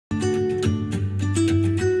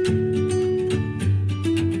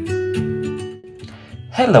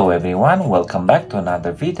Hello everyone, welcome back to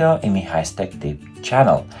another video in the Tech Tip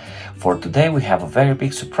channel. For today we have a very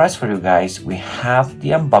big surprise for you guys. We have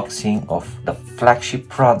the unboxing of the flagship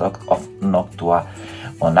product of Noctua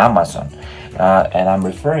on Amazon. And I'm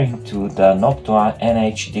referring to the Noctua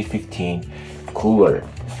NH-D15 cooler.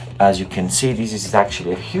 As you can see, this is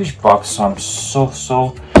actually a huge box, so I'm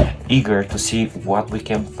so eager to see what we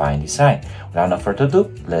can find inside. Without no further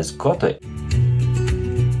ado, let's go to it.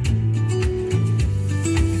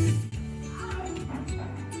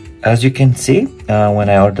 As you can see, when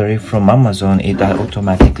I ordered it from Amazon, it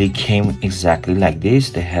automatically came exactly like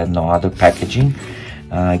this. They had no other packaging.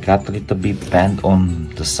 I got a little bit bent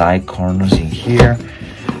on the side corners in here,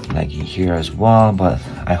 like in here as well, but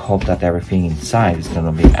I hope that everything inside is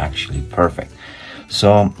gonna be actually perfect.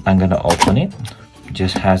 So I'm gonna open it.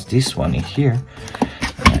 Just has this one in here,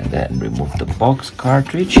 and then remove the box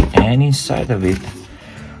cartridge, and inside of it,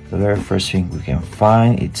 the very first thing we can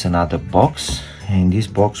find, it's another box. In this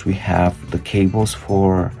box we have the cables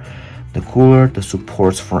for the cooler, the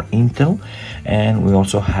supports for Intel, and we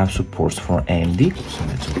also have supports for AMD. So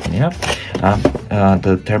let's open it up.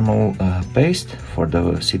 The thermal paste for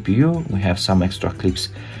the CPU. We have some extra clips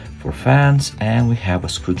for fans, and we have a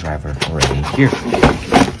screwdriver already here.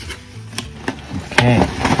 Okay,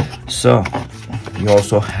 so you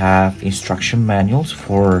also have instruction manuals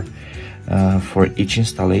for each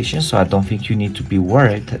installation, so I don't think you need to be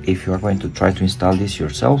worried if you are going to try to install this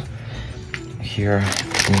yourself. Here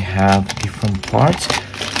we have different parts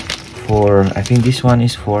for, I think this one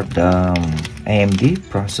is for the AMD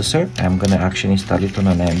processor. I'm gonna actually install it on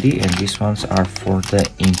an AMD, and these ones are for the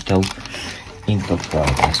Intel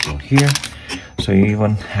product as well here. So you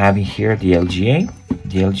even have in here the LGA.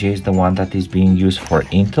 The LGA is the one that is being used for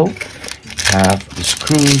Intel. You have the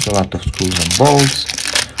screws, a lot of screws and bolts.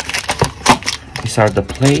 These are the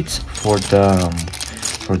plates for the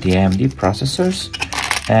AMD processors,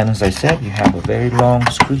 and as I said, you have a very long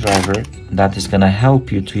screwdriver that is gonna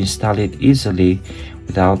help you to install it easily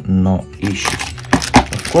without no issues.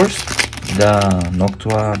 Of course, the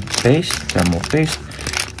Noctua paste, thermal paste,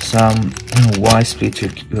 some wire splitter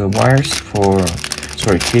wires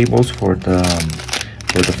cables for the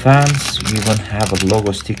fans. We even have a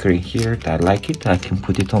logo sticker in here. I like it. I can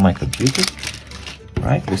put it on my computer.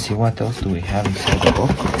 Right, let's see what else do we have inside the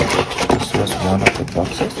box. This was one of the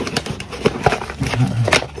boxes.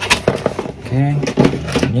 Okay,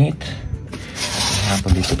 neat. We have a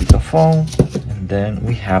little bit of foam, and then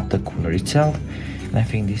we have the cooler itself, and I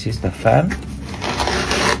think this is the fan.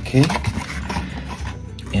 Okay,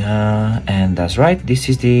 and that's right, this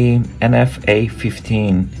is the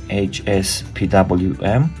NF-A15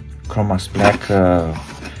 HSPWM chromax.Black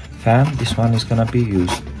fan. This one is gonna be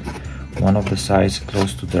used one of the sides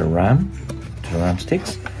close to the RAM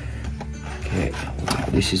sticks. Okay,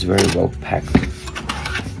 this is very well packed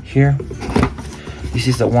here. This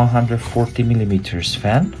is a 140 millimeters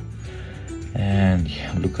fan, and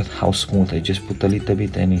yeah, look at how smooth. I just put a little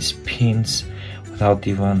bit and it spins without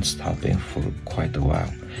even stopping for quite a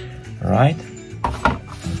while. All right,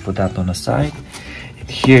 put that on the side. And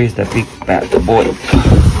here is the big bad boy,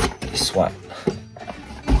 this one.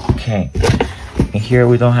 Okay, in here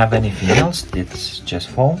we don't have anything else. It's just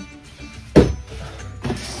foam,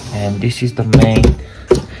 and this is the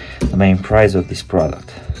main price of this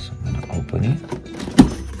product. So I'm gonna open it.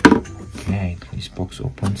 Okay, this box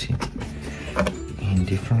opens in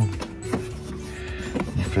different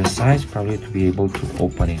size, probably to be able to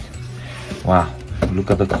open it. Wow, look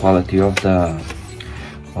at the quality of the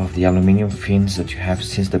aluminum fins that you have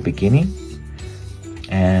since the beginning,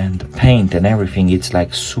 and the paint and everything. It's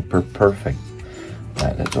like super perfect.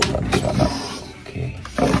 Right, let's open this one up. Okay,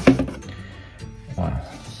 wow.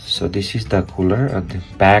 So this is the cooler. At the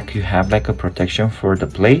back you have like a protection for the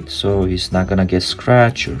plate, so it's not gonna get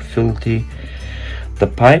scratched or filthy. The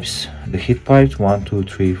pipes, the heat pipes, 1 2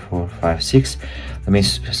 3 4 5 6. That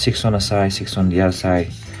means 6 on the side, 6 on the other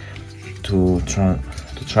side to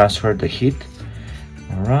transfer the heat.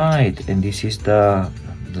 All right, and this is the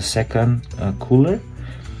second cooler.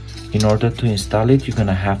 In order to install it, you're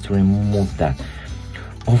gonna have to remove that.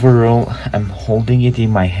 Overall, I'm holding it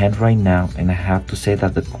in my hand right now, and I have to say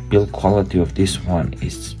that the build quality of this one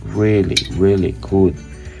is really good.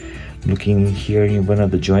 Looking in here in one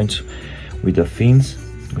of the joints with the fins,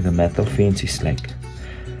 with the metal fins, it's like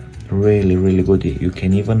really good. You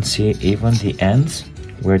can even see even the ends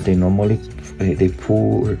where they normally they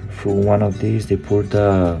pour through one of these, they pour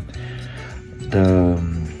the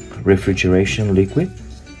refrigeration liquid,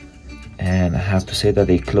 and I have to say that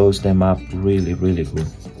they close them up really good.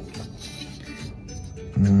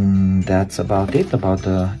 That's about it about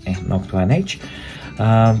the Noctua NH.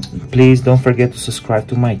 Please don't forget to subscribe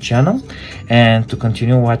to my channel and to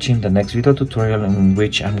continue watching the next video tutorial in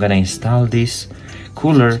which I'm gonna install this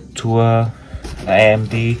cooler to a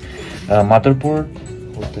AMD motherboard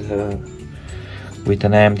with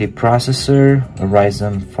an AMD processor, a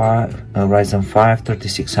Ryzen 5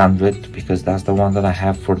 3600, because that's the one that I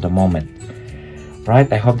have for the moment.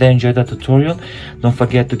 Right, I hope they enjoyed the tutorial. Don't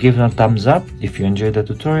forget to give it a thumbs up if you enjoyed the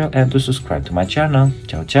tutorial and to subscribe to my channel.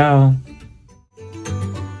 Ciao ciao.